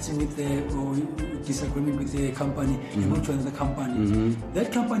start fighting with or disagreement with the company, you want to join the company.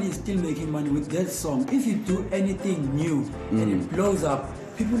 That company is still making money with that song. If you do anything new and it blows up,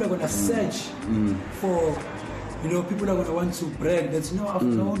 people are gonna search for, people are gonna want to brag that I've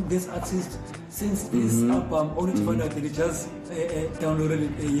known this artist since this album, only to find out that they just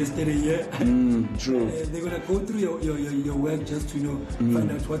downloaded it yesterday. True. They're gonna go through your work just to find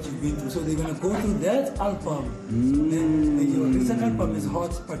out what you've been through. So they're gonna go through that album. Your recent album is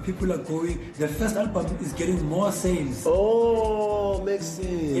hot, but people are going. The first album is getting more sales. Oh, makes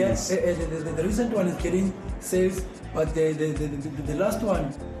sense. Yes, the recent one is getting sales, but the last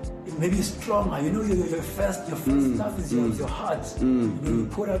one, maybe stronger. Your first stuff is your heart. You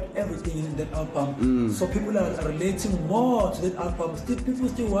put out everything in that album. So people are relating more to that album. People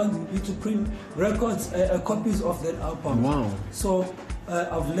still want you to print records, copies of that album. Wow. So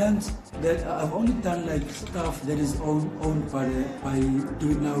I've learned that I've only done like stuff that is owned by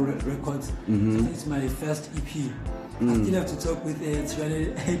Do It Now Records. It's my first EP. I still have to talk with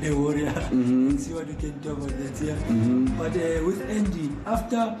Tswane the Warrior and see what we can talk about that. But with Andy,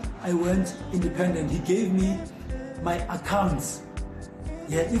 after I went independent, he gave me my accounts.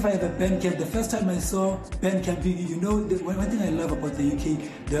 Yeah, if I have a Bandcamp, the first time I saw Bandcamp, one thing I love about the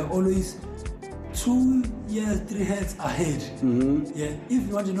UK, they're always 2 years, 3 years ahead. Yeah, if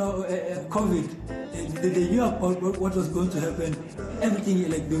you want to know COVID, they knew about what was going to happen.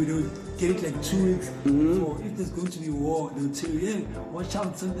 Everything, like they would get it like 2 weeks before. If there's going to be war, they would tell you, yeah, watch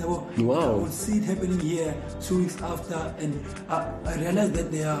out. Wow. I would see it happening here 2 weeks after, and I realized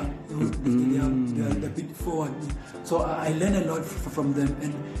that they are a bit forward. So I learned a lot from them.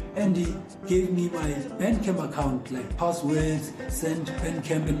 And Andy gave me my Bandcamp account, like passwords, send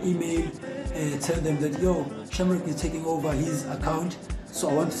Bandcamp an email, tell them that, Shamrock is taking over his account. So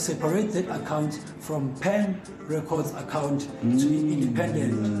I want to separate that account from Pen Records account to be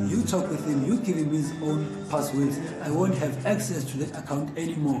independent. You talk with him, you give him his own passwords. I won't have access to that account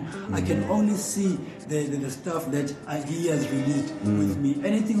anymore. I can only see the stuff that he has released with me.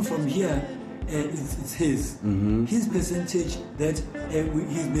 Anything from here, it's his. His percentage that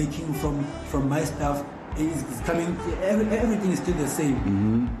he's making from my stuff is coming. Everything is still the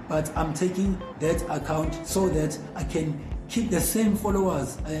same. But I'm taking that account so that I can keep the same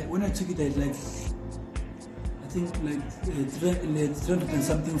followers. When I took it, I had I think 300 and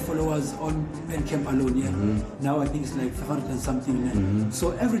something followers on Bandcamp alone. Now I think it's like 500 and something.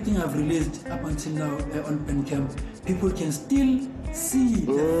 So everything I've released up until now on Bandcamp, people can still see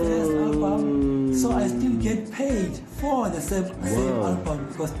the first album. So I still get paid for the same album,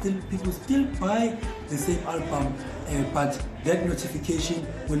 because people still buy the same album. But that notification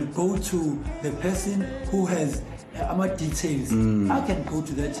will go to the person who has my details. I can go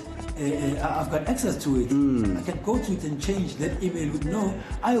to that. I've got access to it. I can go to it and change that email with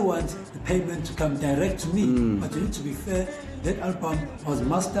I want the payment to come direct to me. But you need to be fair, that album was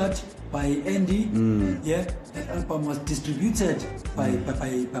mastered by Andy. That album was distributed by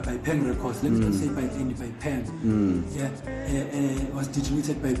Pen Records. Let me not say by Andy, by Pen. It was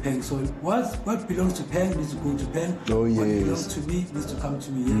distributed by Pen. So what belongs to Pen needs to go to Pen. What belongs to me needs to come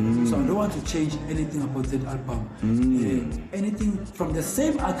to me. So I don't want to change anything about that album. Anything from the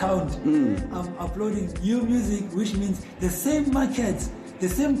same account, I'm uploading new music, which means the same market, the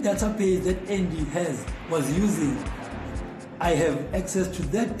same database that Andy was using. I have access to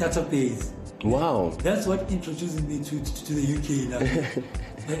that database. Wow. That's what introduces me to the UK now.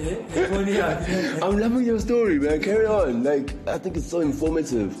 I'm loving your story, man. Carry on. I think it's so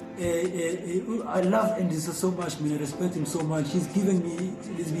informative. I love Andy so much, man. I respect him so much. He's given me,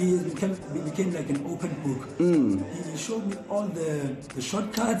 he became like an open book. He showed me all the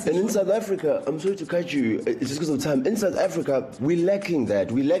shortcuts. And in South Africa, I'm sorry to cut you, it's just because of time. In South Africa, we're lacking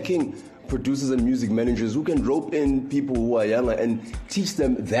that. We're lacking producers and music managers who can rope in people who are younger and teach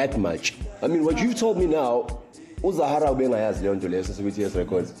them that much. I mean, what you've told me now, Uzahara Bengayazi Leon to listen to TS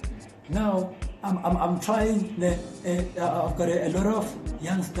Records. Now, I'm trying. I've got a lot of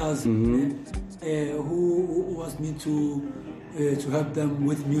youngsters who want me to to help them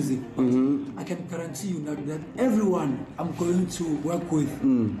with music. I can guarantee you that everyone I'm going to work with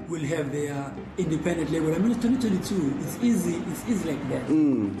will have their independent label. I mean, it's 2022. It's easy like that.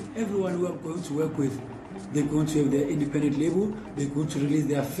 Everyone who I'm going to work with, they're going to have their independent label. They're going to release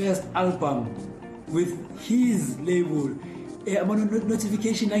their first album with his label. I'm on a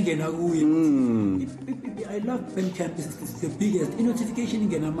notification again. I love Bandcamp. It's the biggest. In notification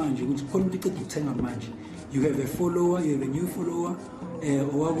again, which you have a follower, you have a new follower,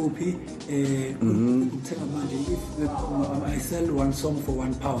 if I sell one song for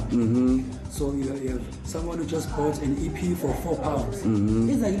 £1. So you have someone who just bought an EP for £4.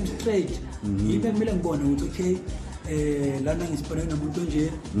 It's like straight.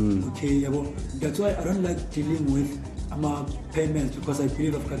 Okay, that's why I don't like dealing with payments, because I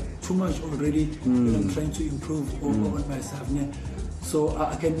believe I've got too much already and I'm trying to improve on myself. So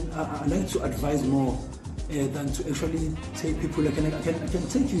I like to advise more than to actually take people. I can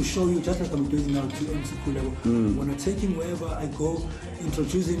take you, show you, just like I'm doing now to MC Cool level. When I take him wherever I go,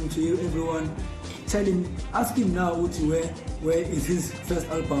 introduce him to you, everyone, tell him, ask him now where is his first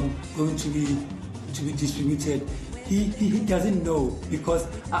album going to be distributed. He doesn't know, because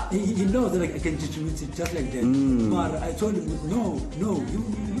he knows that I can distribute it just like that. But I told him, no, you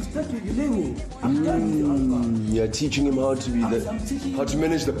start with your label. I'm done with your album. You're teaching him how to how to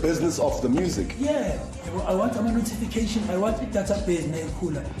manage the business of the music. Yeah, I want a notification. I want a database name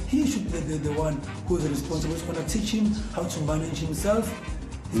cooler. He should be the one who's responsible. He's going to teach him how to manage himself.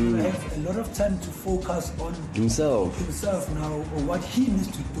 He's going to have a lot of time to focus on himself now, or what he needs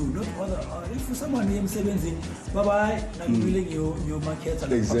to do. Not other. If for someone named 17, bye, I'm willing your market.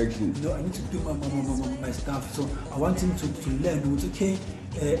 Exactly. No, I need to do my stuff. So I want him to learn what's okay.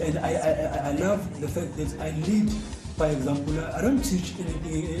 And I love the fact that I lead by example. I don't teach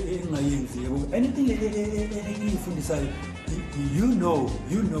anything. Anything from the side. You know.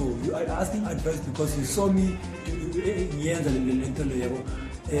 You are asking advice because you saw me.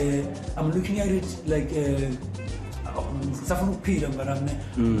 I'm looking at it like but I'm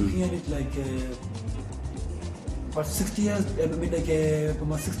looking at it like about 60 years. I mean, like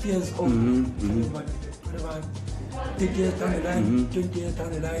about 60 years old. Whatever, 30 years down the line, 20 years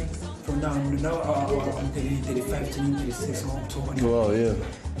down the line. From now I'm 35, 36 October. Wow, yeah.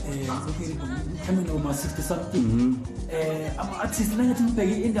 Coming over 60 something. I'm an artist in the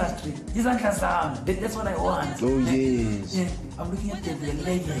industry. That's what I want. Oh yes. Yeah, I'm looking at the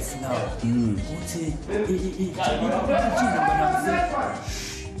ladies now.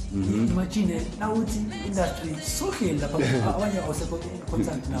 Imagine now industry so now.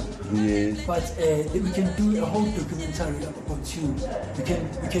 Yes. But we can do a whole documentary about you.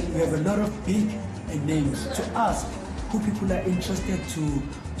 We have a lot of big names to ask who people are interested to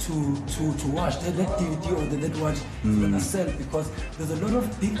watch that DVD or that what you're gonna sell, because there's a lot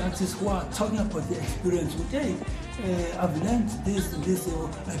of big artists who are talking about their experience. Hey, I've learned this.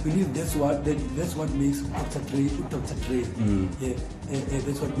 I believe that's what makes Dr. Dre. Yeah,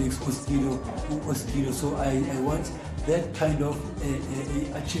 that's what makes Oskido. So I want that kind of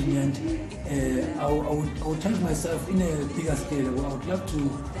achievement. I would tell myself in a bigger scale. I would love to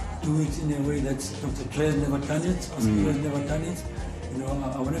do it in a way that Dr. Dre has never done it, Oskido has never done it. You know,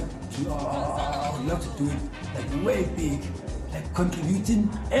 I would love to do it like way big, like contributing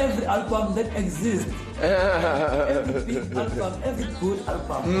every album that exists, every big album, every good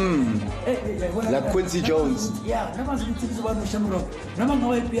album. Like Quincy Jones. Yeah, never speak about Shamrock. Never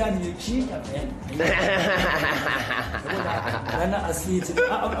know a piano, you cheat, man. I'm not against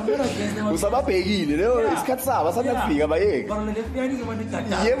them. Usababhekile leyo isikhathi sabo asakufika bayeke. But le piano ke bona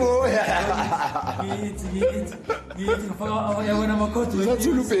tata. Yebo. Ngithi ngifaka abona amakhothi.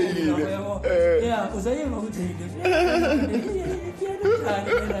 Usathulubhekile. Yeah, uzayiva ukuthi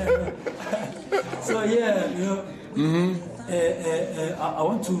so yeah, you know, I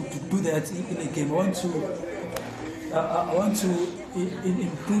want to do that in the game. I want to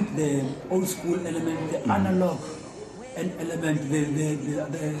include the old school element, the analog element.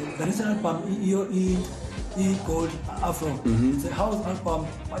 The recent album, he called Afro. It's a house album,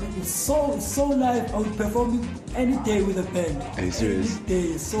 but it is so live. I would perform it any day with a band. Are you serious? Any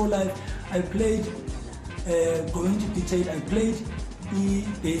day, so live. I played, going to detail, I played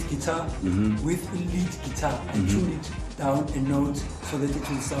bass guitar with a lead guitar. I tuned it down a note so that it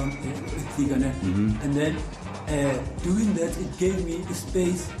will sound bigger. And then doing that, it gave me a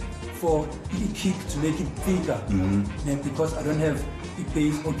space for the kick to make it bigger, because I don't have the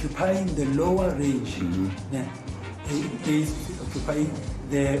bass occupying the lower range. The bass occupying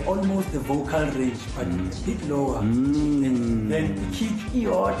almost the vocal range, but a bit lower. And then the kick,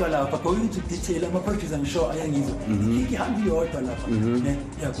 going into detail, I'm a producer, I'm sure I am the kick,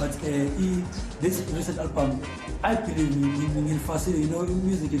 yeah, but this recent album, I believe in facility,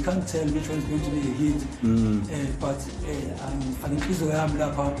 music, you can't tell which one is going to be a hit, but I'm increasing where I'm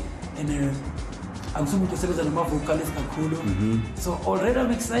lapper, and I'm so much to I'm a vocalist, so already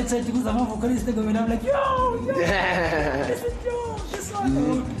I'm excited because I'm a vocalist, and I'm like, listen, this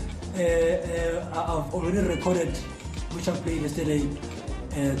one. I've already recorded, which I played yesterday,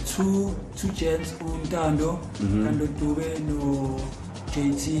 two gents, Tando Dube, no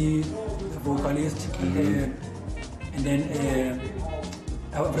JT, the vocalist, and then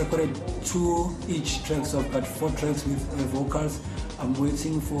I've recorded 2 each tracks. I've got 4 tracks with vocals. I'm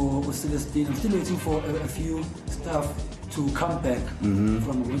waiting for Celestine. I'm still waiting for a few stuff to come back.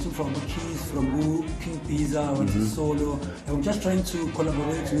 I'm waiting from Keys, from King Pizza, solo. I'm just trying to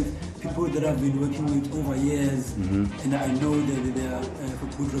collaborate with people that I've been working with over years, and I know that they are for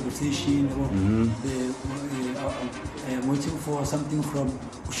good reputation. I'm waiting for something from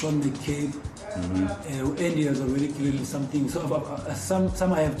Sean McCabe. Andy has already given me something. So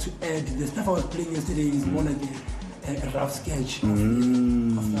some I have to add. The stuff I was playing yesterday is more like a rough sketch of the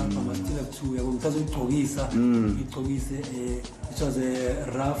album. I still have to it was a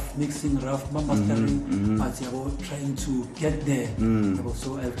rough mixing, rough mastering, but trying to get there.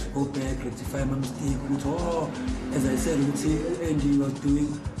 So I have to go back, rectify my mistake. As I said, Andy was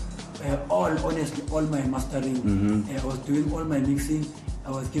doing all my mastering. I was doing all my mixing. I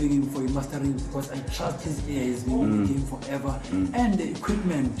was giving him for mastering because I trust his ear. He's been in the game forever. And the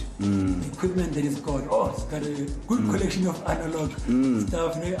equipment that he's got, it's got a good collection of analog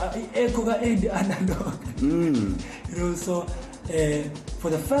stuff. Echo and analog. So for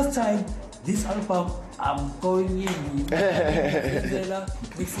the first time, this album, I'm going in.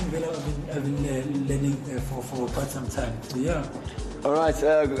 Mixing Vela, I've been learning for quite some time. So yeah. All right,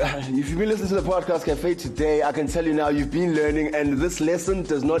 if you've been listening to the Podcast Cafe today, I can tell you now you've been learning, and this lesson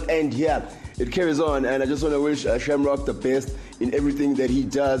does not end here. It carries on, and I just want to wish Shamrock the best in everything that he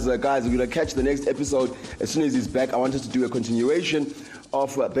does. Guys, we're going to catch the next episode as soon as he's back. I wanted to do a continuation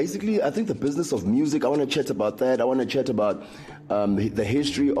of basically, I think, the business of music. I want to chat about that. I want to chat about the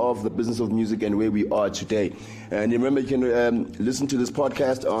history of the business of music and where we are today. And remember, you can listen to this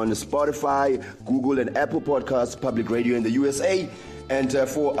podcast on Spotify, Google, and Apple Podcasts, Public Radio in the USA, and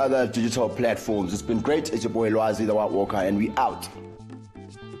 4 other digital platforms. It's been great. It's your boy Lwazi, the White Walker, and we out.